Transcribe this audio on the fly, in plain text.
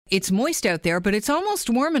it's moist out there, but it's almost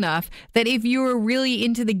warm enough that if you're really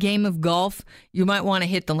into the game of golf, you might want to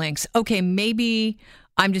hit the links. Okay, maybe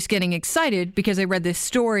I'm just getting excited because I read this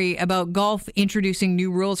story about golf introducing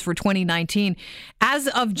new rules for 2019. As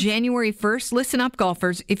of January 1st, listen up,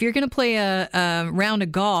 golfers. If you're going to play a round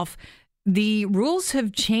of golf, the rules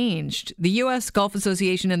have changed. The U.S. Golf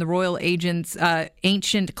Association and the Royal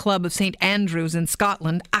Ancient Club of St. Andrews in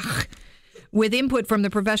Scotland, with input from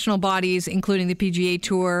the professional bodies, including the PGA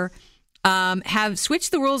Tour, have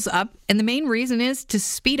switched the rules up. And the main reason is to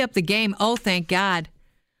speed up the game. Oh, thank God.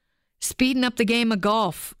 Speeding up the game of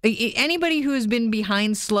golf. Anybody who has been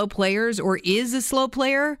behind slow players or is a slow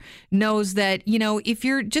player knows that, if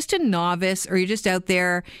you're just a novice or you're just out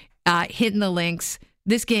there hitting the links,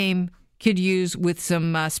 this game could use with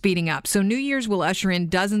some speeding up. So New Year's will usher in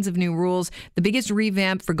dozens of new rules, the biggest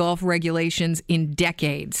revamp for golf regulations in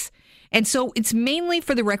decades. And so it's mainly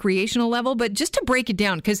for the recreational level, but just to break it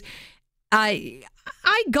down, because I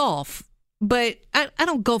golf, but I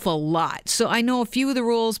don't golf a lot. So I know a few of the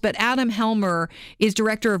rules, but Adam Helmer is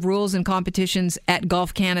Director of Rules and Competitions at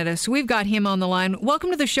Golf Canada. So we've got him on the line.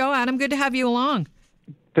 Welcome to the show, Adam. Good to have you along.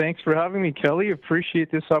 Thanks for having me, Kelly. Appreciate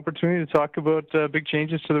this opportunity to talk about big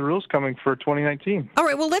changes to the rules coming for 2019. All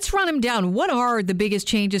right, well, let's run them down. What are the biggest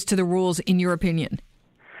changes to the rules, in your opinion?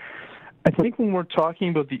 I think when we're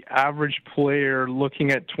talking about the average player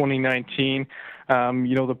looking at 2019,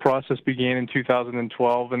 the process began in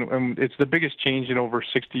 2012, and it's the biggest change in over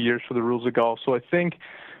 60 years for the rules of golf. So I think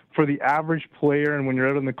for the average player, and when you're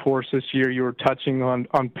out on the course this year, you were touching on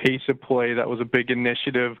pace of play. That was a big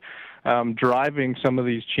initiative driving some of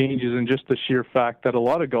these changes, and just the sheer fact that a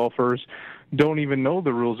lot of golfers don't even know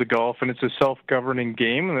the rules of golf, and it's a self-governing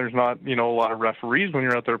game, and there's not, a lot of referees when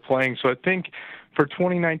you're out there playing. So I think for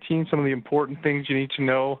 2019, some of the important things you need to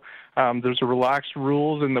know, there's a relaxed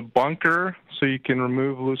rules in the bunker, so you can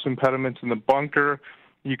remove loose impediments in the bunker.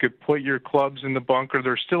 You could put your clubs in the bunker.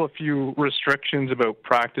 There's still a few restrictions about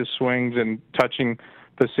practice swings and touching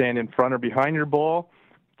the sand in front or behind your ball.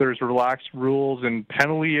 There's relaxed rules in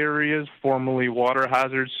penalty areas, formerly water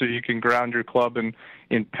hazards, so you can ground your club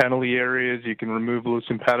in penalty areas. You can remove loose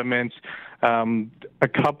impediments. A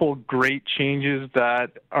couple great changes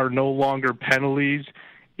that are no longer penalties.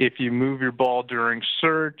 If you move your ball during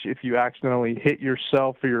search, if you accidentally hit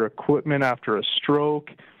yourself or your equipment after a stroke,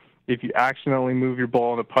 if you accidentally move your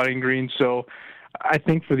ball on the putting green. So I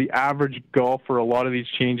think for the average golfer, a lot of these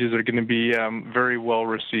changes are going to be very well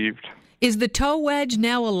received. Is the toe wedge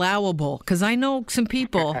now allowable? Because I know some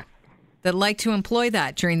people that like to employ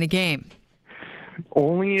that during the game.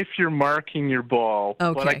 Only if you're marking your ball.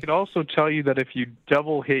 Okay. But I could also tell you that if you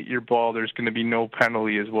double hit your ball, there's going to be no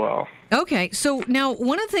penalty as well. Okay. So now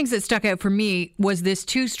one of the things that stuck out for me was this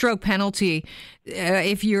 2-stroke penalty.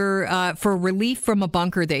 If you're for relief from a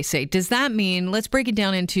bunker, they say. Does that mean, let's break it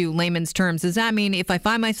down into layman's terms. Does that mean if I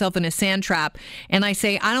find myself in a sand trap and I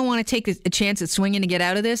say, I don't want to take a chance at swinging to get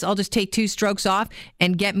out of this, I'll just take 2 strokes off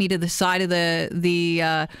and get me to the side of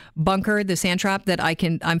the bunker, the sand trap, that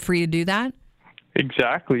I'm free to do that?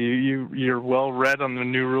 Exactly. You're well read on the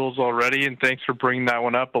new rules already, and thanks for bringing that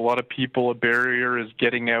one up. A lot of people, a barrier is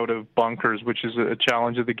getting out of bunkers, which is a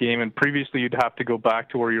challenge of the game. And previously, you'd have to go back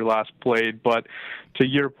to where you last played. But to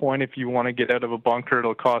your point, if you want to get out of a bunker,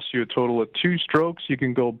 it'll cost you a total of 2 strokes. You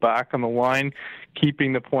can go back on the line,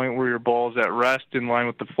 keeping the point where your ball is at rest in line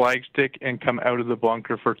with the flagstick, and come out of the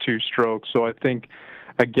bunker for 2 strokes. So I think,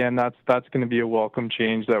 again, that's going to be a welcome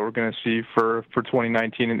change that we're going to see for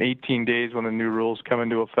 2019 in 18 days when the new rules come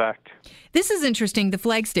into effect. This is interesting, the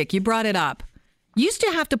flagstick. You brought it up. You used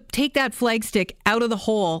to have to take that flagstick out of the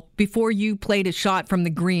hole before you played a shot from the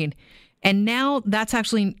green, and now that's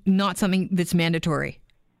actually not something that's mandatory.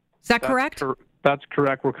 Is that correct? That's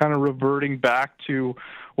correct. We're kind of reverting back to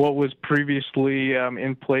what was previously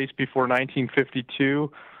in place before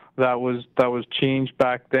 1952. That was changed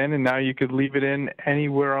back then, and now you could leave it in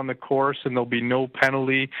anywhere on the course, and there'll be no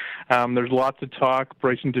penalty. There's lots of talk.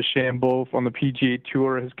 Bryson DeChambeau on the PGA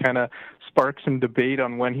Tour has kind of sparked some debate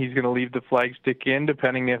on when he's going to leave the flagstick in,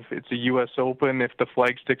 depending if it's a U.S. Open. If the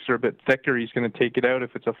flagsticks are a bit thicker, he's going to take it out.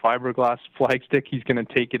 If it's a fiberglass flagstick, he's going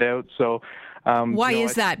to take it out. So why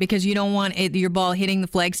is that? Because you don't want your ball hitting the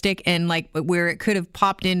flagstick, and like where it could have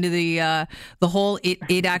popped into the hole,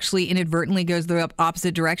 it actually inadvertently goes the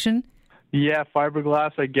opposite direction? Yeah,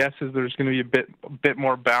 fiberglass, I guess, is there's going to be a bit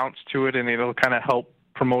more bounce to it, and it'll kind of help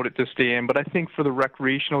promote it to stay in. But I think for the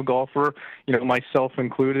recreational golfer, myself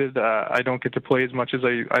included, I don't get to play as much as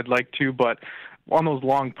I'd like to, but on those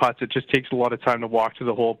long putts, it just takes a lot of time to walk to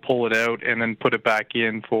the hole, pull it out, and then put it back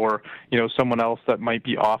in for, someone else that might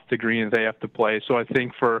be off the green that they have to play. So I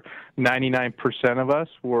think for 99% of us,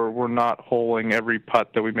 we're not holing every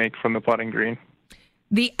putt that we make from the putting green.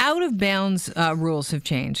 The out-of-bounds rules have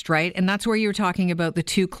changed, right? And that's where you were talking about the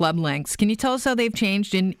 2 club lengths. Can you tell us how they've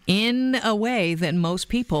changed in a way that most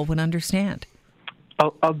people would understand?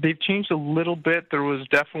 They've changed a little bit. There was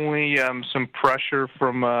definitely some pressure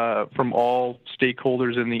from all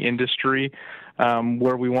stakeholders in the industry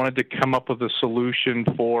where we wanted to come up with a solution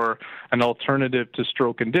for an alternative to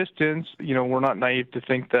stroke and distance. We're not naive to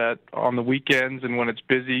think that on the weekends and when it's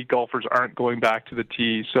busy, golfers aren't going back to the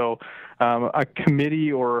tee. So a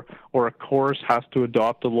committee or a course has to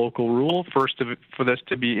adopt a local rule first for this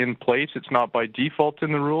to be in place. It's not by default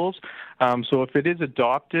in the rules. So if it is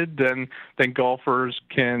adopted, then golfers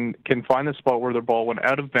can find the spot where their ball went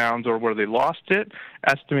out of bounds or where they lost it,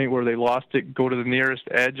 estimate where they lost it, go to the nearest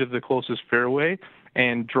edge of the closest fairway,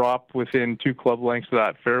 and drop within 2 club lengths of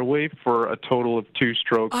that fairway for a total of 2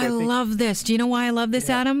 strokes. I love this. Do you know why I love this,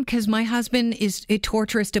 Adam? Because my husband is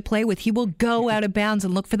torturous to play with. He will go out of bounds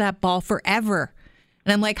and look for that ball forever.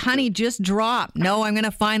 And I'm like, honey, just drop. No, I'm going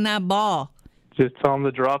to find that ball. Just tell him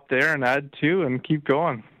to drop there and add 2 and keep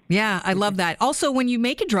going. Yeah, I love that. Also, when you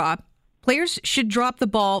make a drop, players should drop the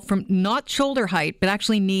ball from not shoulder height, but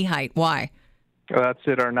actually knee height. Why? That's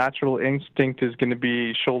it. Our natural instinct is going to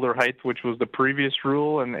be shoulder height, which was the previous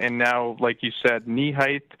rule, and now, like you said, knee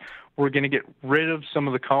height. We're going to get rid of some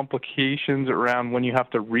of the complications around when you have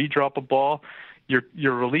to redrop a ball.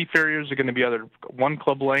 Your relief areas are going to be either 1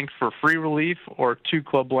 club length for free relief or 2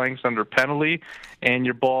 club lengths under penalty, and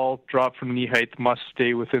your ball dropped from knee height must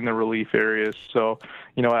stay within the relief areas. So,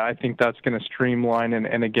 I think that's going to streamline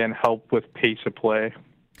and again, help with pace of play.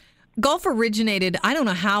 Golf originated, I don't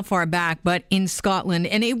know how far back, but in Scotland,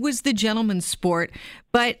 and it was the gentleman's sport.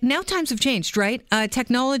 But now times have changed, right?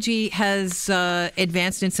 Technology has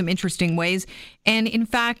advanced in some interesting ways. And in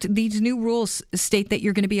fact, these new rules state that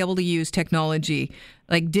you're going to be able to use technology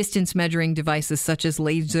like distance measuring devices such as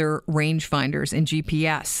laser rangefinders and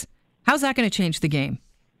GPS. How's that going to change the game?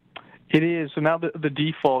 It is. So now the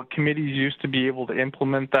default, committees used to be able to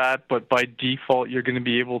implement that, but by default, you're going to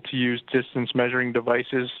be able to use distance measuring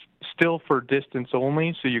devices still for distance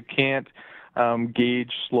only, so you can't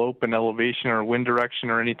gauge slope and elevation or wind direction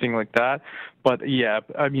or anything like that. But yeah,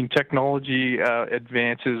 technology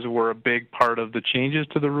advances were a big part of the changes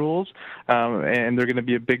to the rules, and they're going to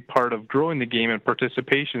be a big part of growing the game and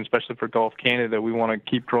participation, especially for Golf Canada. We want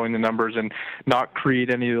to keep growing the numbers and not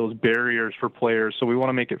create any of those barriers for players. So we want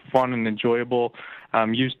to make it fun and enjoyable.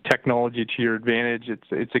 Use technology to your advantage.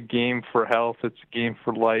 It's a game for health. It's a game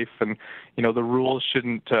for life, and the rules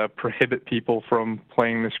shouldn't prohibit people from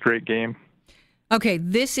playing this great game. Okay,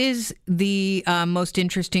 this is the most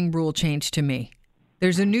interesting rule change to me.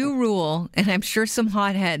 There's a new rule, and I'm sure some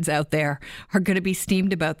hotheads out there are going to be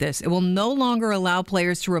steamed about this. It will no longer allow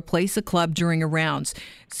players to replace a club during a round.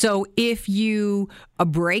 So if you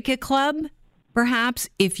break a club, perhaps,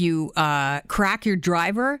 if you crack your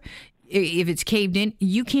driver, if it's caved in,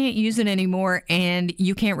 you can't use it anymore, and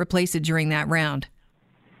you can't replace it during that round.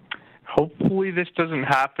 Hopefully this doesn't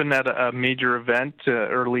happen at a major event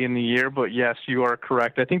early in the year, but yes, you are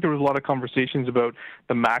correct. I think there was a lot of conversations about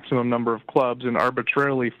the maximum number of clubs, and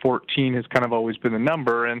arbitrarily 14 has kind of always been the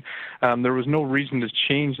number, and there was no reason to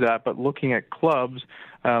change that. But looking at clubs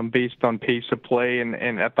based on pace of play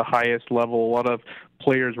and at the highest level, a lot of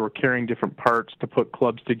players were carrying different parts to put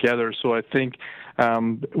clubs together. So I think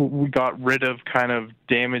we got rid of kind of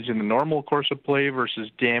damage in the normal course of play versus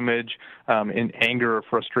damage in anger or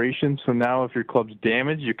frustration. So now if your club's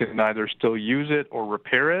damaged, you can either still use it or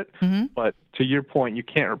repair it. Mm-hmm. But to your point, you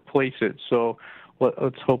can't replace it. So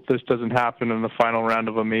let's hope this doesn't happen in the final round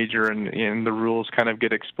of a major and the rules kind of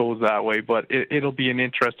get exposed that way. But it'll be an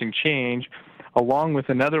interesting change. Along with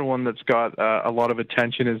another one that's got a lot of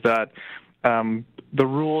attention is that the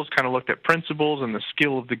rules kind of looked at principles and the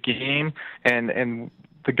skill of the game, and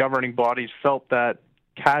the governing bodies felt that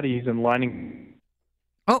caddies and lining.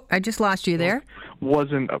 Oh, I just lost you there.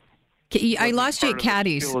 I lost you at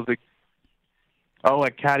caddies.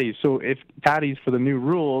 At caddies. So if caddies for the new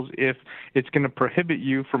rules, if it's going to prohibit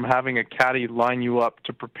you from having a caddy line you up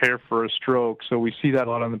to prepare for a stroke. So we see that a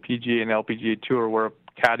lot on the PGA and LPGA Tour where a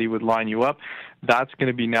caddy would line you up. That's going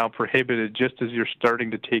to be now prohibited just as you're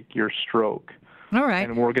starting to take your stroke. All right.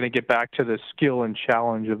 And we're going to get back to the skill and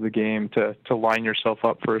challenge of the game to line yourself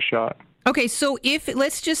up for a shot. Okay, so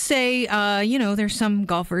let's just say, there's some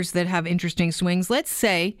golfers that have interesting swings. Let's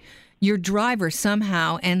say your driver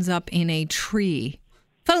somehow ends up in a tree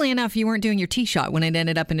Funnily enough, you weren't doing your tee shot when it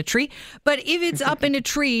ended up in a tree. But if it's up in a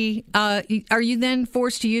tree, are you then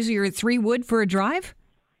forced to use your 3-wood for a drive?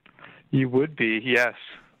 You would be, yes.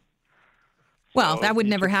 Well, So that would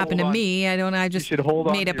you never should happen to hold on- me. I just You should hold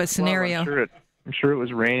on made to up your a scenario. glove. I'm sure it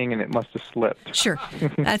was raining and it must have slipped. Sure.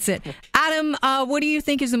 That's it. Adam, what do you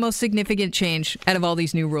think is the most significant change out of all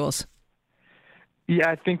these new rules? Yeah,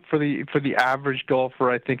 I think for the average golfer,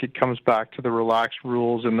 I think it comes back to the relaxed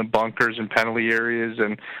rules and the bunkers and penalty areas,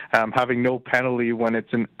 and having no penalty when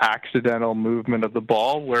it's an accidental movement of the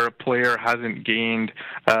ball where a player hasn't gained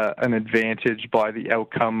an advantage by the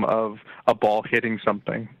outcome of a ball hitting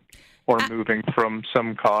something or moving from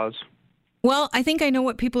some cause. Well, I think I know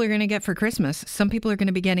what people are going to get for Christmas. Some people are going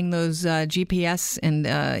to be getting those GPS and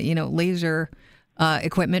laser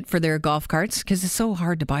equipment for their golf carts because it's so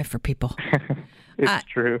hard to buy for people. It's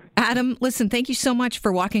true. Adam, listen, thank you so much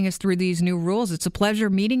for walking us through these new rules. It's a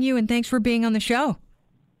pleasure meeting you, and thanks for being on the show.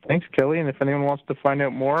 Thanks, Kelly. And if anyone wants to find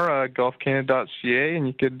out more, golfcanada.ca, and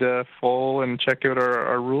you could follow and check out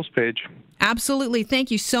our rules page. Absolutely.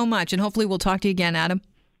 Thank you so much, and hopefully we'll talk to you again, Adam.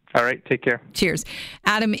 All right, take care. Cheers.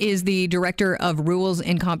 Adam is the Director of Rules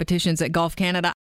and Competitions at Golf Canada.